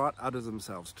 brought out of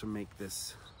themselves to make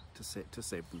this, to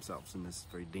save themselves in this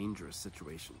very dangerous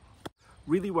situation.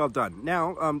 Really well done.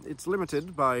 Now, it's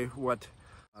limited by what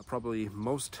probably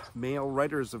most male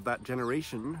writers of that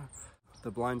generation, the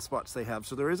blind spots they have.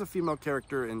 So there is a female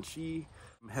character, and she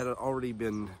had already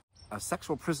been a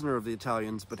sexual prisoner of the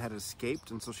Italians but had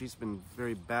escaped, and so she's been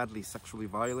very badly sexually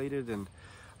violated, and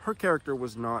her character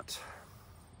was not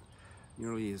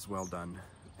nearly as well done.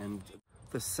 And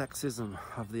the sexism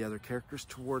of the other characters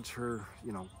towards her,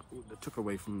 took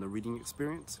away from the reading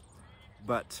experience.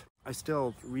 But I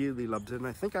still really loved it, and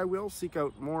I think I will seek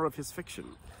out more of his fiction.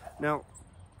 Now,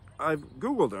 I've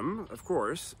Googled him, of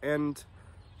course, and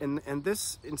in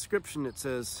this inscription it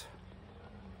says,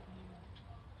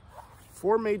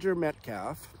 "For Major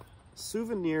Metcalf,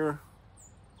 souvenir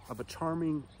of a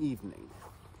charming evening.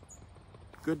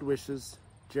 Good wishes,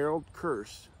 Gerald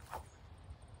Kersh,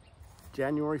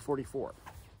 January 44.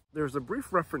 There's a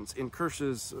brief reference in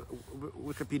Kersh's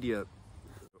Wikipedia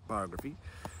biography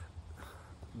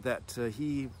that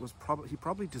he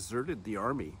probably deserted the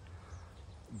army,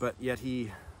 but yet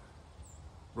he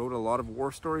wrote a lot of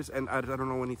war stories, and I don't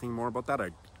know anything more about that.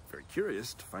 I'm very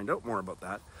curious to find out more about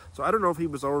that. So I don't know if he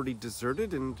was already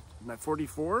deserted in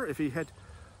 44. If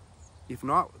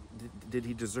not, did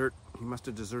he desert? He must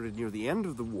have deserted near the end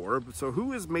of the war. So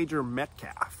who is Major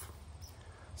Metcalf?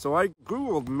 So I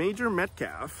Googled Major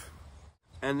Metcalf,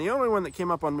 and the only one that came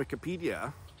up on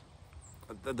Wikipedia,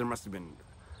 there must have been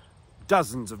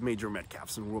dozens of Major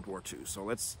Metcalfs in World War II, so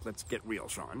let's get real,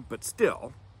 Shawn. But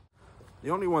still,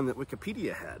 the only one that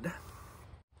Wikipedia had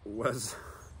was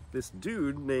this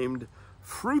dude named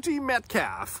Fruity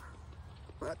Metcalf.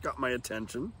 That got my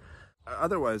attention.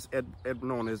 Otherwise,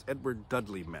 known as Edward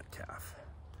Dudley Metcalf.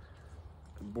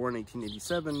 Born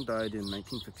 1887, died in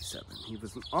 1957. He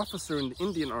was an officer in the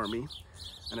Indian Army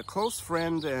and a close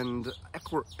friend and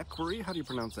equerry, how do you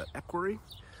pronounce that? Equerry?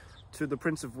 To the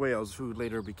Prince of Wales, who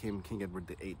later became King Edward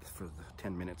VIII for the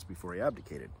 10 minutes before he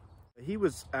abdicated. He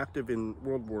was active in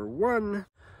World War I.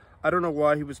 I don't know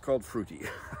why he was called Fruity.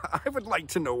 I would like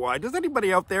to know why. Does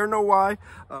anybody out there know why?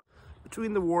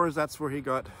 Between the wars, that's where he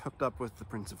got hooked up with the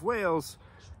Prince of Wales,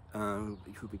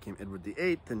 who became Edward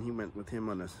VIII, and he went with him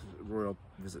on a royal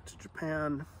visit to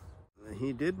Japan.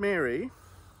 He did marry.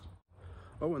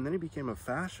 Oh, and then he became a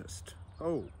fascist.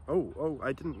 Oh,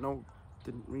 I didn't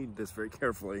read this very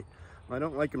carefully. I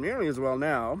don't like him nearly as well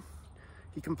now.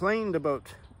 He complained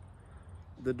about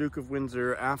the Duke of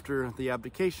Windsor after the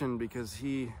abdication because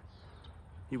he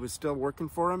was still working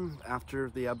for him after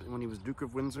when he was Duke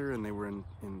of Windsor, and they were in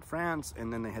France,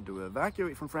 and then they had to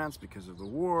evacuate from France because of the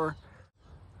war,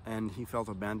 and he felt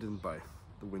abandoned by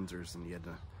the Windsors, and he had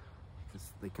to,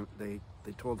 because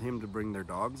they told him to bring their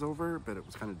dogs over, but it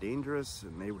was kind of dangerous,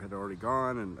 and they had already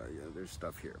gone, and there's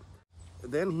stuff here.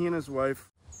 Then he and his wife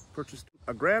purchased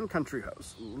a grand country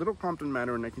house, Little Compton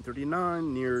Manor, in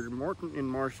 1939, near Morton in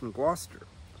Marsh in Gloucester.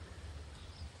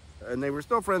 And they were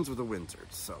still friends with the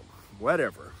Windsors, so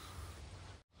whatever.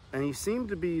 And he seemed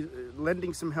to be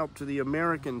lending some help to the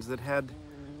Americans that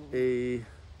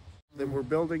were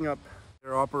building up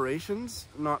their operations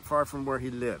not far from where he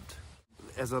lived,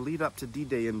 as a lead up to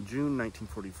D-Day in June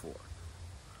 1944.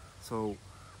 So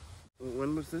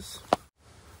when was this?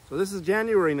 So this is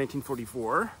January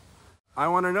 1944. I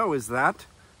want to know, is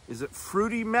it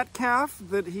Fruity Metcalf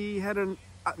that he had a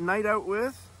night out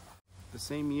with? The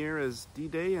same year as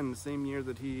D-Day and the same year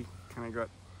that he kind of got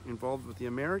involved with the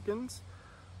Americans?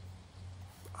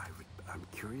 I'm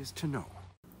curious to know.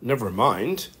 Never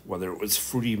mind whether it was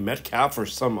Fruity Metcalf or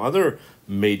some other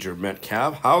Major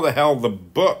Metcalf, how the hell the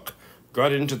book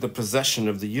got into the possession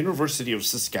of the University of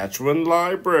Saskatchewan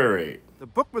Library. The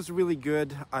book was really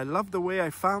good. I loved the way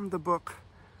I found the book.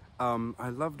 I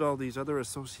loved all these other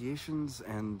associations,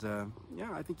 and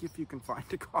yeah, I think if you can find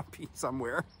a copy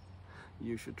somewhere,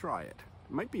 you should try it.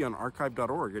 It might be on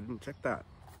archive.org. I didn't check that.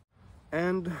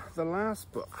 And the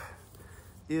last book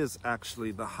is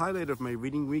actually the highlight of my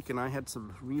reading week, and I had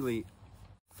some really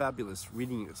fabulous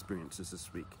reading experiences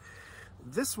this week.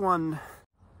 This one,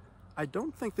 I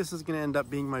don't think this is going to end up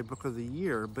being my book of the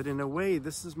year, but in a way,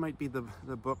 this might be the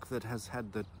book that has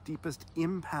had the deepest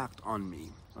impact on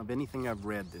me of anything I've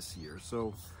read this year.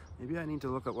 So maybe I need to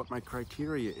look at what my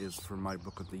criteria is for my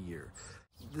book of the year.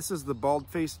 This is the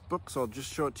bald-faced book, so I'll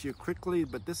just show it to you quickly,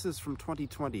 but this is from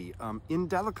 2020,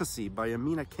 Indelicacy by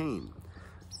Amina Cain.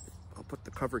 I'll put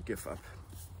the cover gif up.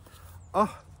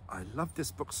 Oh, I love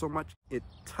this book so much. It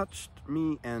touched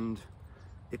me and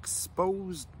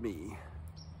exposed me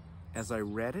as I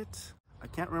read it. I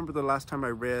can't remember the last time I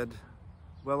read,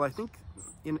 well, I think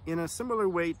in a similar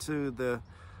way to the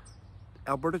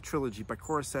Alberta Trilogy by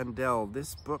Cora Sandell,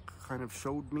 this book kind of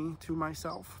showed me to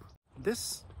myself.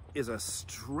 This is a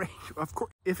strange, of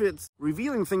course, if it's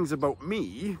revealing things about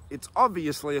me, it's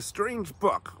obviously a strange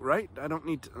book, right? I don't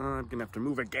need to, I'm gonna have to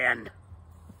move again.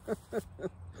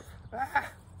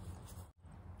 Ah.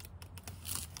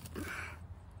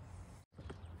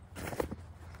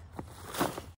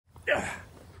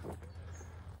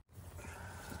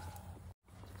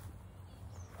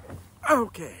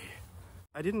 Okay.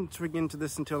 I didn't swing into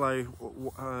this until I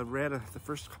read the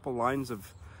first couple lines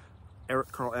of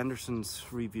Eric Carl Anderson's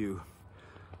review.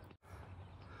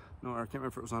 No, I can't remember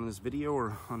if it was on his video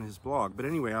or on his blog, but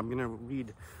anyway, I'm gonna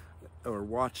read or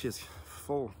watch his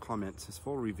full comments, his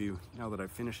full review, now that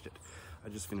I've finished it. I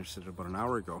just finished it about an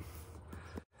hour ago.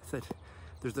 It said,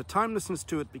 there's a timelessness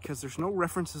to it because there's no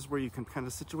references where you can kind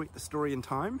of situate the story in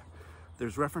time.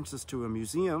 There's references to a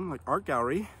museum, like art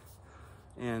gallery,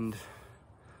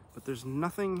 but there's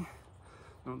nothing.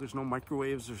 No, there's no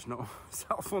microwaves, there's no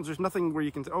cell phones, there's nothing where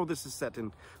you can say, oh, this is set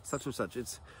in such and such.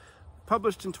 It's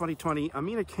published in 2020.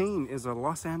 Amina Cain is a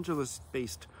Los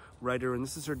Angeles-based writer, and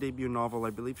this is her debut novel. I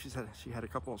believe she had a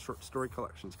couple of short story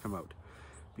collections come out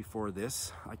before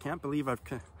this. I can't believe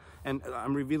and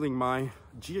I'm revealing my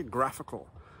geographical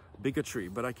bigotry,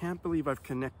 but I can't believe I've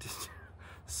connected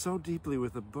so deeply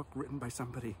with a book written by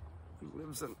somebody who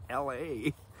lives in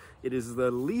LA, It is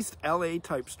the least LA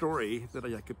type story that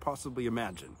I could possibly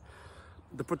imagine.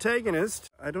 The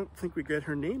protagonist, I don't think we get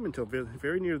her name until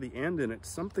very near the end, and it's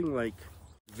something like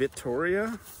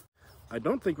Vittoria. I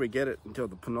don't think we get it until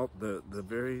the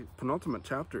very penultimate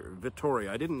chapter,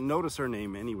 Vittoria. I didn't notice her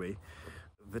name anyway.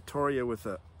 Vittoria with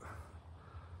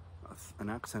an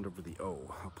accent over the O.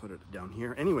 I'll put it down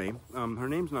here. Anyway, her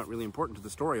name's not really important to the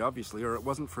story, obviously, or it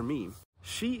wasn't for me.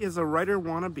 She is a writer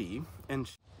wannabe,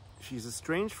 and she's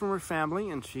estranged from her family,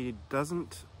 and she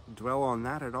doesn't dwell on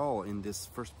that at all in this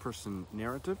first-person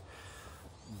narrative,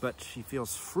 but she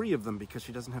feels free of them because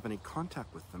she doesn't have any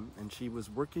contact with them. And she was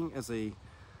working as a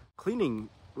cleaning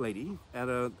lady at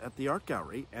the art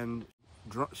gallery, and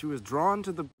she was drawn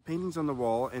to the paintings on the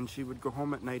wall, and she would go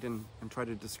home at night and try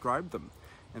to describe them,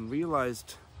 and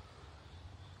realized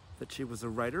that she was a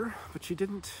writer, but she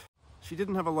didn't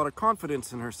have a lot of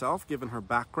confidence in herself given her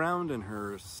background and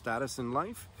her status in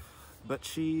life. But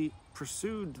she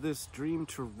pursued this dream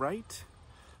to write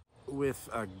with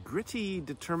a gritty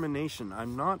determination.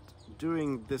 I'm not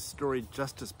doing this story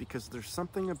justice because there's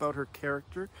something about her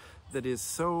character that is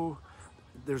so,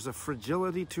 there's a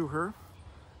fragility to her,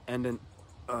 and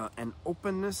an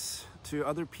openness to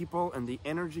other people, and the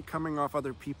energy coming off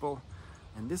other people.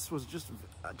 And this was just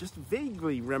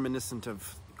vaguely reminiscent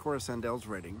of Cora Sandel's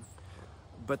writing,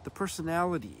 but the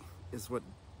personality is what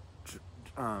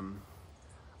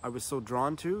I was so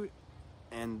drawn to,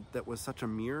 and that was such a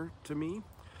mirror to me.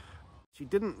 She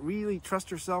didn't really trust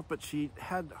herself, but she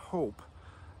had hope,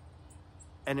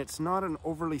 and it's not an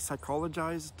overly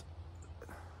psychologized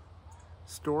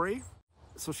story,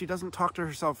 so she doesn't talk to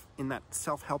herself in that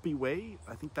self-helpy way.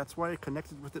 I think that's why I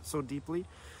connected with it so deeply.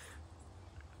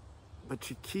 But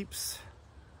she keeps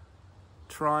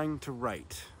trying to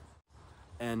write,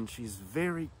 and she's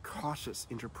very cautious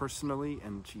interpersonally,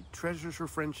 and she treasures her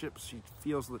friendships. She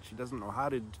feels that she doesn't know how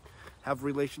to have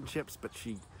relationships, but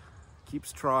she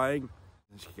keeps trying.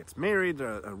 And she gets married.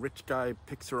 A rich guy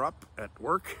picks her up at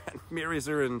work and marries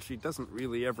her, and she doesn't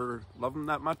really ever love him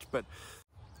that much, but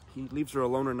he leaves her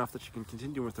alone enough that she can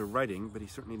continue with her writing, but he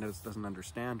certainly doesn't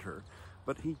understand her.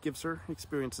 But he gives her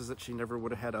experiences that she never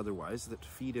would have had otherwise that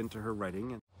feed into her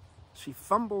writing. And she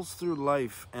fumbles through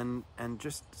life, and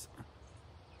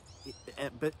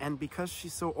because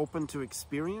she's so open to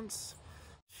experience,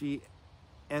 she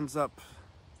ends up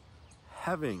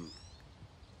having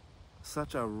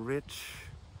such a rich,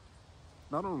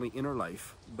 not only inner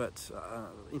life, but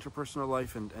interpersonal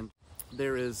life, and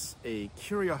there is a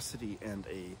curiosity and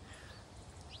a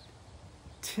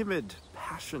timid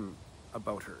passion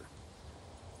about her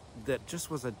that just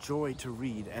was a joy to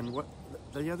read. And what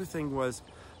the other thing was,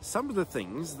 some of the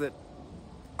things that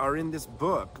are in this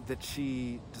book that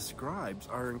she describes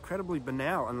are incredibly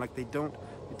banal, and like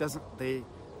the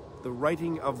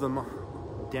writing of them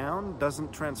down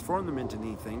doesn't transform them into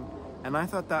anything. And I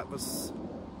thought that was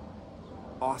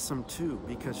awesome too,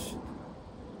 because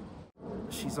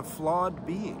she's a flawed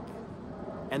being,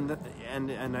 and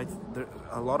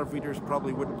a lot of readers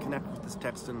probably wouldn't connect with this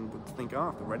text and would think,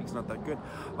 oh, the writing's not that good.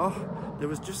 Oh, there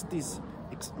was just these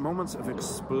moments of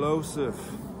explosive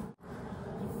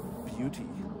beauty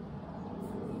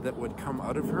that would come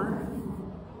out of her,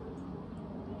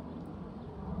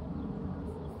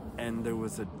 and there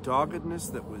was a doggedness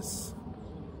that was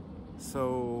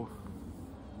so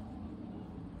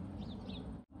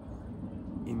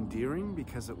endearing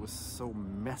because it was so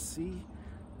messy.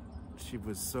 She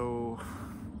was so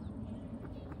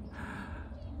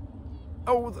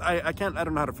I don't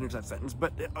know how to finish that sentence,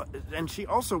 but and she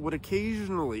also would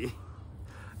occasionally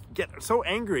get so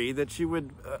angry that she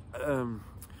would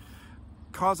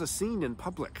cause a scene in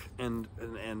public and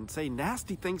say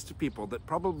nasty things to people that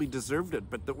probably deserved it,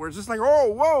 but that were just like,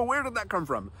 oh, whoa, where did that come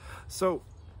from? So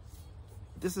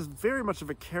this is very much of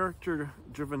a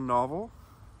character-driven novel.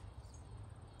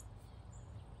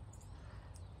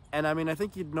 And I mean, I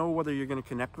think you'd know whether you're going to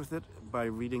connect with it by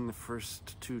reading the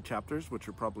first 2 chapters, which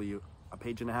are probably a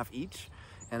page and a half each.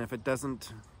 And if it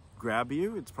doesn't grab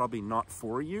you, it's probably not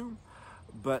for you.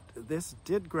 But this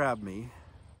did grab me.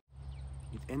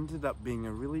 It ended up being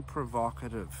a really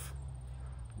provocative,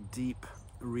 deep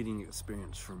reading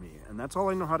experience for me. And that's all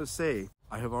I know how to say.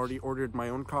 I have already ordered my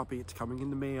own copy. It's coming in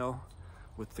the mail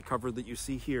with the cover that you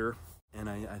see here. And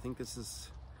I think this is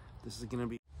going to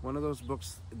be one of those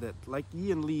books that, like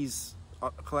Ian Lee's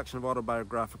collection of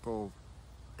autobiographical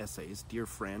essays, Dear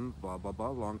Friend, blah, blah,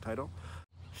 blah, long title,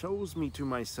 shows me to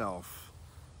myself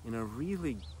in a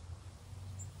really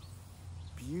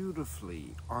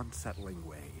beautifully unsettling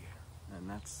way. And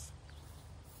that's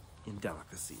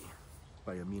Indelicacy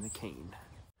by Amina Cain.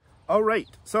 All right,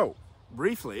 so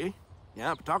briefly,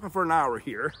 Yeah, but talking for an hour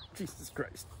here. Jesus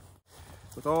Christ.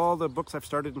 With all the books I've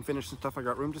started and finished and stuff, I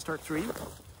got room to start 3.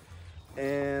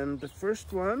 And the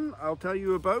first one I'll tell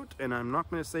you about, and I'm not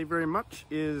going to say very much,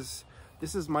 is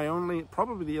this is my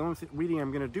probably the only reading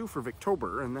I'm going to do for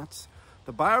Victober, and that's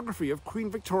the biography of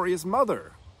Queen Victoria's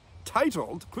mother,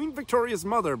 titled Queen Victoria's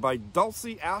Mother by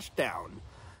Dulcie Ashdown.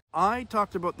 I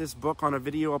talked about this book on a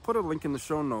video. I'll put a link in the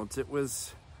show notes. It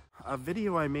was a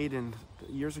video I made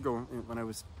years ago when I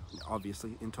was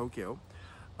obviously in Tokyo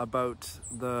about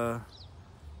the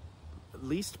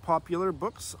least popular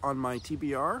books on my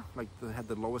TBR, like that had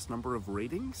the lowest number of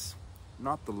ratings.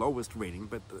 Not the lowest rating,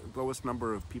 but the lowest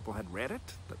number of people had read it,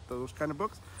 those kind of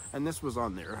books. And this was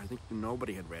on there. I think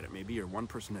nobody had read it, maybe, or one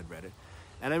person had read it.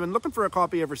 And I've been looking for a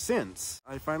copy ever since.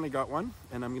 I finally got one,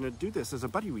 and I'm going to do this as a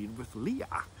buddy read with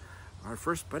Leah. Our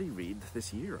first buddy read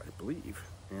this year, I believe.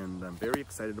 And I'm very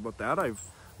excited about that. I've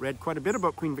read quite a bit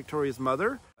about Queen Victoria's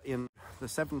mother in the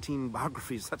 17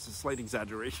 biographies, that's a slight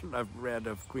exaggeration, I've read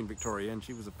of Queen Victoria, and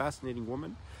she was a fascinating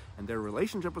woman, and their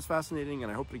relationship was fascinating,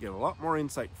 and I hope to get a lot more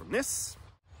insight from this.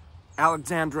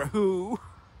 Alexandra who?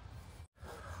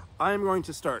 I'm going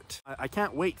to start. I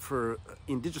can't wait for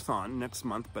Indigathon next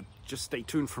month, but just stay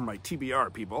tuned for my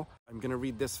TBR, people. I'm going to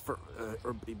read this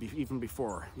even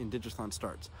before Indigathon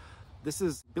starts. This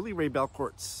is Billy Ray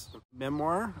Belcourt's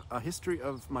memoir, A History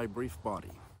of My Brief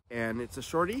Body. And it's a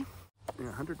shorty,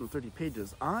 130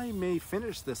 pages. I may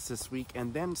finish this week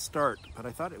and then start, but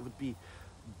I thought it would be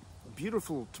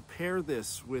beautiful to pair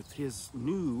this with his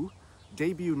new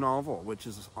debut novel, which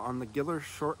is on the Giller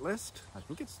shortlist. I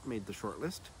think it's made the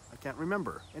shortlist. I can't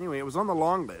remember. Anyway, it was on the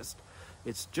long list.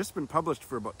 It's just been published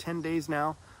for about 10 days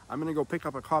now. I'm going to go pick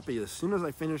up a copy as soon as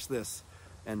I finish this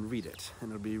and read it.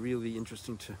 And it'll be really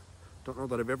interesting to, don't know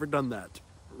that I've ever done that,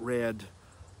 read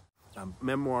a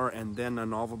memoir and then a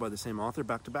novel by the same author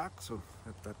back to back. So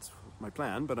that's my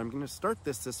plan, but I'm going to start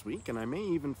this week, and I may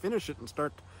even finish it and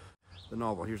start the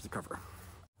novel. Here's the cover.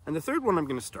 And the third one I'm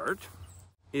going to start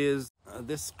is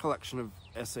this collection of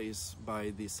essays by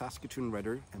the Saskatchewan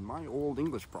writer and my old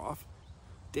English prof,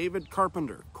 David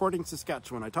Carpenter, Courting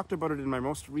Saskatchewan. I talked about it in my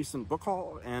most recent book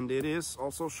haul, and it is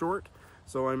also short,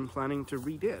 so I'm planning to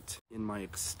read it in my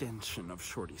extension of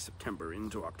Shorty September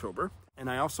into October. And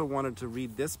I also wanted to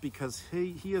read this because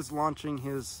he is launching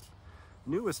his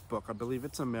newest book. I believe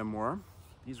it's a memoir.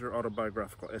 These are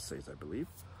autobiographical essays, I believe.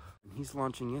 And he's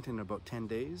launching it in about 10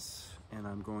 days, and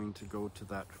I'm going to go to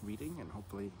that reading and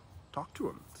hopefully talk to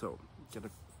him. So get a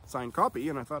signed copy,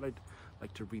 and I thought I'd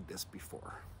like to read this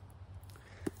before.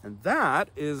 And that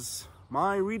is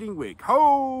my reading week.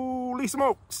 Holy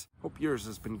smokes! Hope yours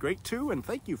has been great too, and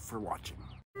thank you for watching.